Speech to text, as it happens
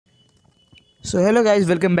So hello guys,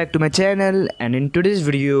 welcome back to my channel, and in today's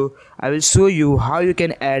video I will show you how you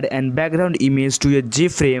can add an background image to your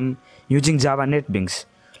Jframe using Java Netbeans.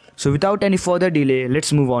 So without any further delay,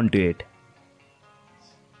 let's move on to it.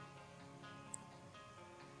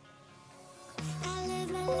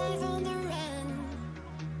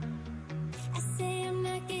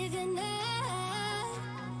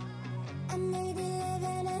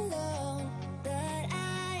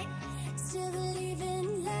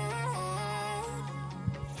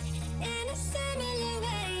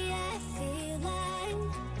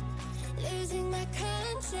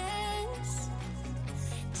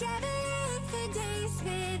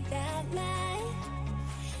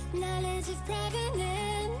 Knowledge of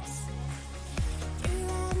provenance.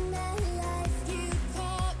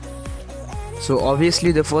 So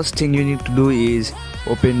obviously the first thing you need to do is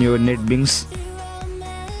open your Netbeans.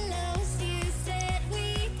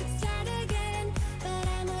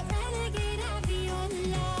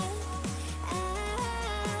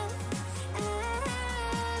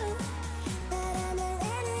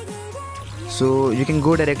 So you can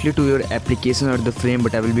go directly to your application or the frame,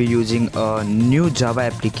 but I will be using a new Java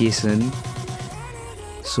application.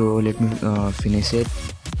 So let me finish it.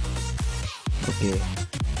 Okay.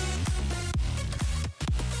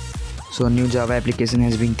 So a new Java application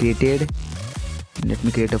has been created. Let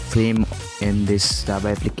me create a frame in this Java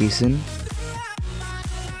application.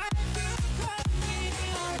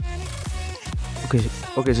 Okay.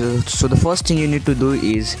 So the first thing you need to do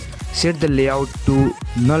is set the layout to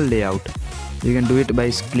null layout. You can do it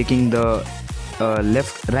by clicking the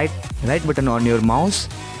right button on your mouse,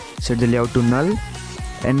 set the layout to null,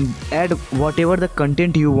 and add whatever the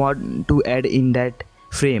content you want to add in that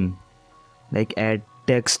frame, like add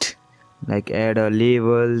text, like add a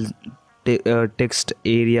label, text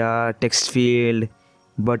area, text field,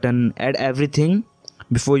 button, add everything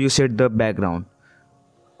before you set the background.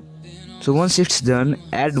 So once it's done,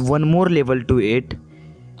 add one more label to it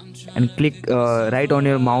and click right on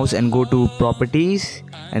your mouse and go to properties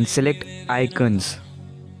and select icons,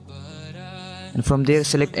 and from there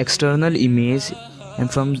select external image, and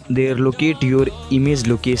from there locate your image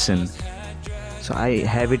location. So I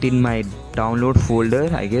have it in my download folder,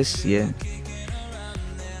 I guess. Yeah,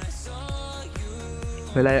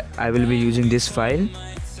 well, I will be using this file.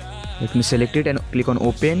 Let me select it and click on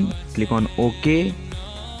open, click on OK.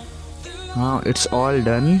 Now it's all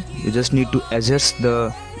done. You just need to adjust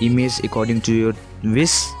the image according to your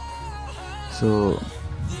wish. So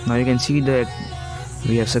now you can see that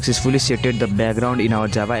we have successfully set the background in our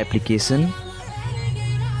Java application.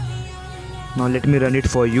 Now let me run it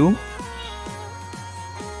for you.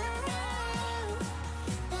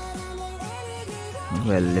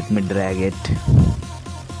 Well, let me drag it.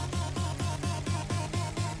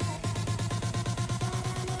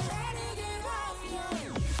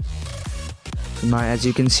 Now as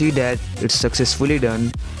you can see that it's successfully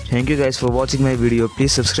done. Thank you guys for watching my video.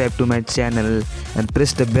 Please subscribe to my channel and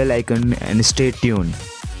press the bell icon and stay tuned.